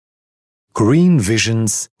Green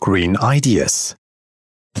Visions, Green Ideas.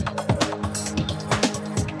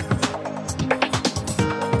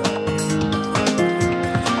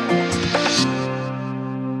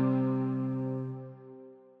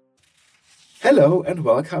 Hello and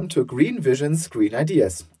welcome to Green Visions, Green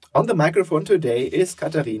Ideas. On the microphone today is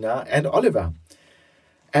Katharina and Oliver.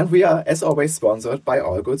 And we are, as always, sponsored by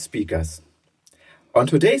All Good Speakers. On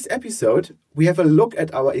today's episode, we have a look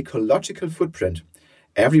at our ecological footprint.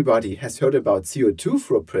 Everybody has heard about CO2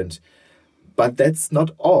 footprint, but that's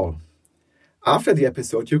not all. After the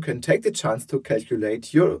episode, you can take the chance to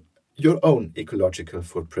calculate your own ecological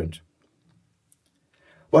footprint.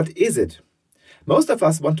 What is it? Most of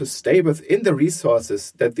us want to stay within the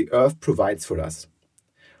resources that the Earth provides for us.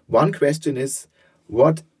 One question is,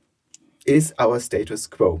 what is our status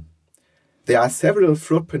quo? There are several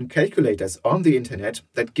footprint calculators on the internet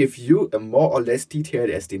that give you a more or less detailed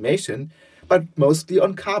estimation, but mostly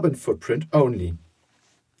on carbon footprint only.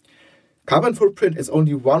 Carbon footprint is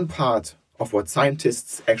only one part of what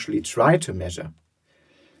scientists actually try to measure.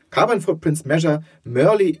 Carbon footprints measure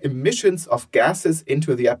merely emissions of gases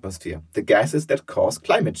into the atmosphere, the gases that cause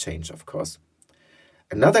climate change, of course.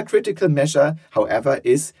 Another critical measure, however,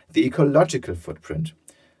 is the ecological footprint.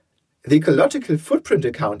 The ecological footprint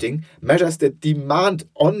accounting measures the demand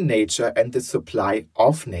on nature and the supply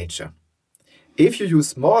of nature. If you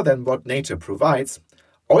use more than what nature provides,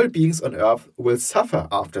 all beings on Earth will suffer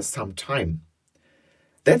after some time.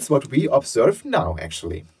 That's what we observe now,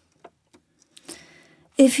 actually.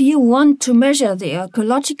 If you want to measure the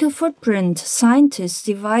ecological footprint, scientists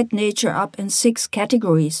divide nature up in 6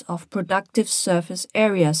 categories of productive surface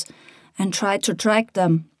areas and try to track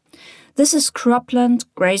them. This is cropland,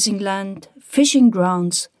 grazing land, fishing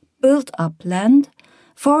grounds, built-up land,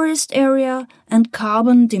 forest area, and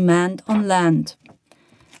carbon demand on land.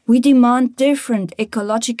 We demand different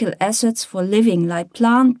ecological assets for living, like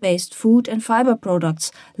plant-based food and fiber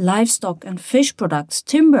products, livestock and fish products,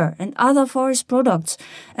 timber and other forest products,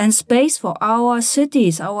 and space for our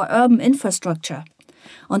cities, our urban infrastructure.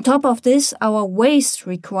 On top of this, our waste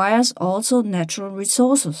requires also natural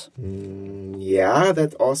resources. Yeah,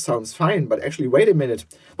 that all sounds fine, but actually, wait a minute.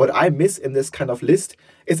 What I miss in this kind of list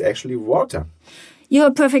is actually water. You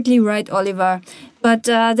are perfectly right, Oliver. But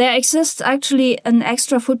there exists actually an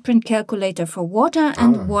extra footprint calculator for water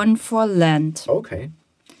and one for land. Okay.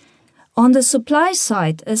 On the supply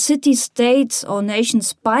side, a city-state's or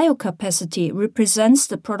nation's biocapacity represents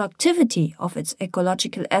the productivity of its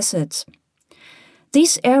ecological assets.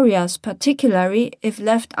 These areas, particularly if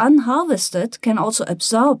left unharvested, can also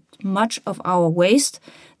absorb much of our waste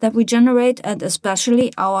that we generate and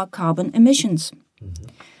especially our carbon emissions.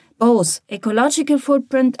 Both ecological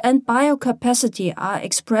footprint and biocapacity are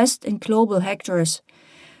expressed in global hectares.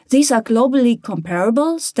 These are globally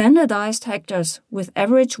comparable, standardized hectares with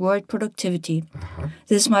average world productivity.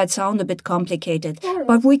 This might sound a bit complicated,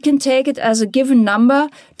 but we can take it as a given number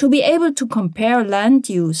to be able to compare land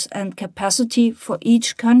use and capacity for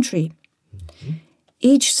each country.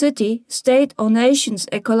 Each city, state, or nation's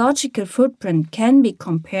ecological footprint can be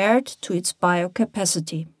compared to its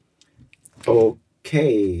biocapacity.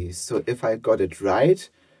 Okay, so if I got it right,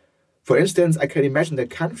 for instance, I can imagine that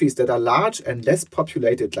countries that are large and less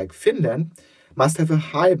populated like Finland must have a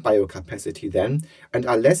high biocapacity then and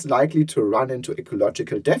are less likely to run into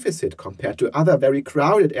ecological deficit compared to other very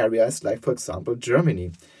crowded areas like, for example,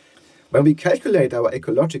 Germany. When we calculate our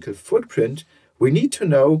ecological footprint, we need to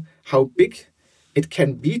know how big it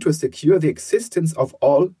can be to secure the existence of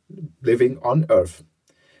all living on Earth.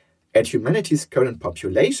 At humanity's current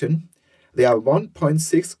population, there are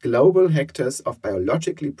 1.6 global hectares of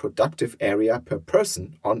biologically productive area per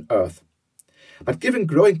person on Earth. But given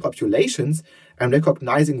growing populations and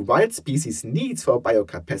recognizing wild species' needs for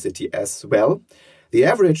biocapacity as well, the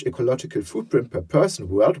average ecological footprint per person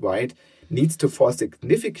worldwide needs to fall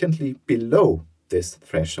significantly below this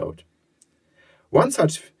threshold. One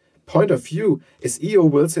such point of view is E.O.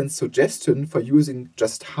 Wilson's suggestion for using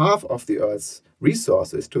just half of the Earth's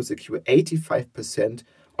resources to secure 85%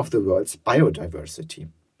 of the world's biodiversity.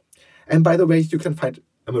 And by the way, you can find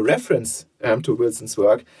a reference to Wilson's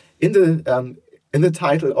work in the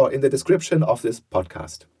title or in the description of this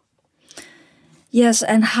podcast. Yes,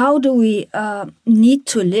 and how do we need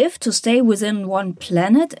to live to stay within one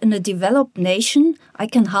planet in a developed nation? I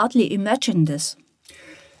can hardly imagine this.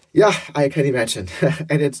 Yeah, I can imagine.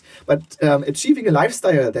 But achieving a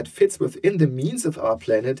lifestyle that fits within the means of our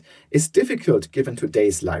planet is difficult given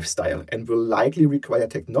today's lifestyle and will likely require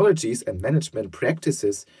technologies and management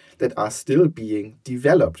practices that are still being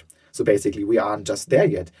developed. So basically, we aren't just there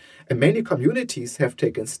yet. And many communities have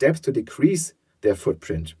taken steps to decrease their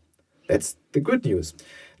footprint. That's the good news.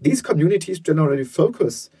 These communities generally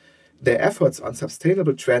focus their efforts on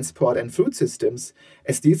sustainable transport and food systems,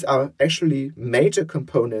 as these are actually major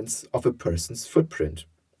components of a person's footprint.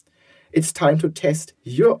 It's time to test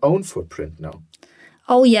your own footprint now.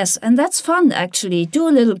 Oh yes, and that's fun actually. Do a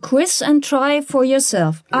little quiz and try for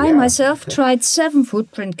yourself. Yeah. I myself tried 7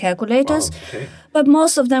 footprint calculators, Wow, okay. but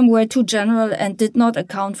most of them were too general and did not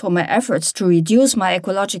account for my efforts to reduce my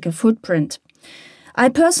ecological footprint. I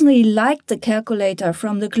personally liked the calculator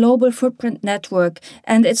from the Global Footprint Network,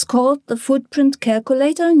 and it's called the Footprint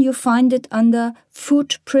Calculator, and you find it under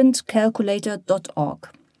footprintcalculator.org.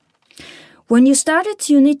 When you start it,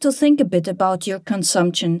 you need to think a bit about your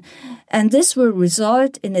consumption, and this will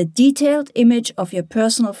result in a detailed image of your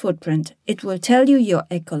personal footprint. It will tell you your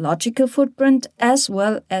ecological footprint as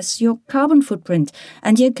well as your carbon footprint,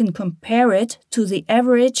 and you can compare it to the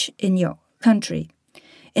average in your country.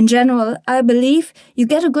 In general, I believe you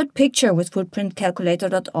get a good picture with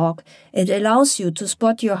footprintcalculator.org. It allows you to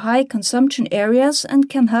spot your high consumption areas and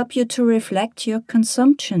can help you to reflect your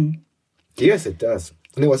consumption. Yes, it does.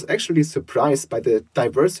 And I was actually surprised by the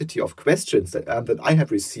diversity of questions that I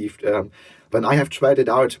have received when I have tried it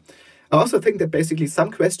out. I also think that basically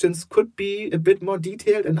some questions could be a bit more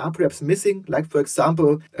detailed and are perhaps missing, like, for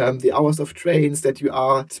example, the hours of trains that you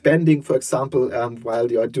are spending, for example,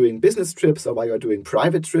 while you are doing business trips or while you are doing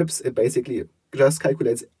private trips. It basically just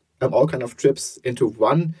calculates all kind of trips into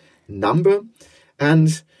one number.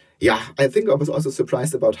 And yeah, I think I was also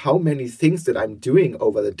surprised about how many things that I'm doing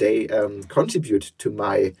over the day contribute to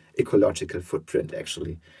my ecological footprint,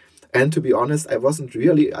 actually. And to be honest, I wasn't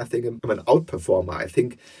really, I think I'm an outperformer. I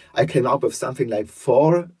think I came up with something like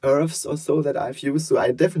 4 Earths or so that I've used. So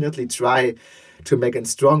I definitely try to make a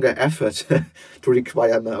stronger effort to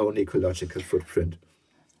require my own ecological footprint.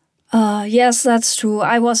 Yes, that's true.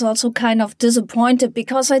 I was also kind of disappointed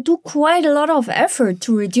because I do quite a lot of effort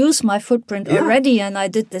to reduce my footprint already. And I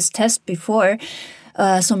did this test before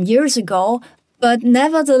some years ago. But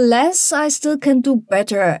nevertheless, I still can do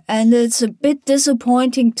better. And it's a bit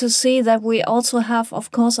disappointing to see that we also have, of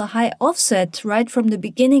course, a high offset right from the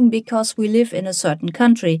beginning because we live in a certain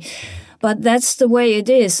country. But that's the way it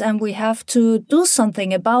is, and we have to do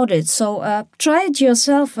something about it. So try it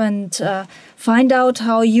yourself and find out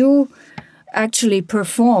how you actually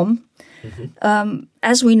perform. Mm-hmm.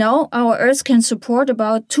 As we know, our Earth can support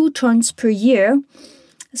about 2 tons per year.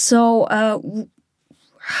 So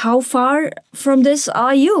how far from this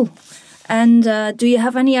are you? And do you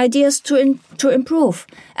have any ideas to improve?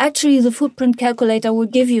 Actually, the footprint calculator will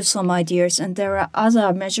give you some ideas, and there are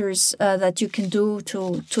other measures that you can do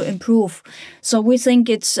to improve. So we think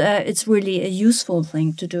it's really a useful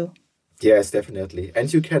thing to do. Yes, definitely.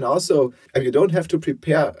 And you can also, you don't have to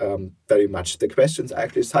prepare very much. The questions are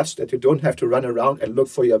actually such that you don't have to run around and look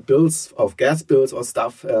for your bills of gas bills or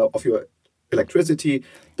stuff, of your electricity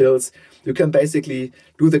bills. You can basically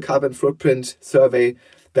do the carbon footprint survey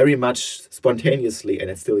very much spontaneously, and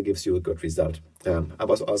it still gives you a good result. I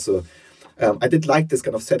did like this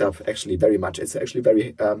kind of setup actually very much. It's actually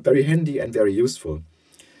very handy and very useful.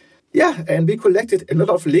 Yeah, and we collected a lot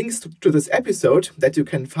of links to this episode that you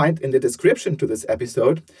can find in the description to this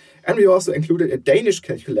episode. And we also included a Danish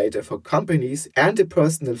calculator for companies and a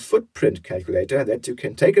personal footprint calculator that you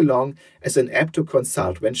can take along as an app to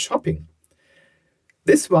consult when shopping.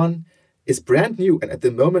 This one is brand new and at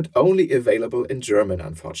the moment only available in German,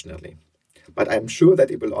 unfortunately. But I'm sure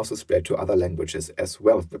that it will also spread to other languages as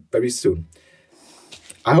well very soon.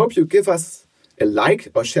 I hope you give us a like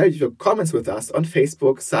or share your comments with us on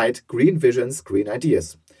Facebook site Green Visions, Green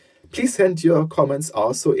Ideas. Please send your comments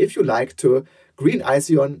also, if you like, to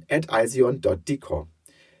greenizon@izon.decor.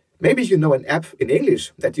 Maybe you know an app in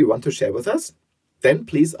English that you want to share with us? Then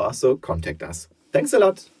please also contact us. Thanks a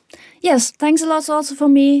lot. Yes, thanks a lot also for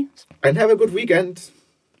me. And have a good weekend.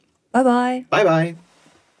 Bye-bye. Bye-bye.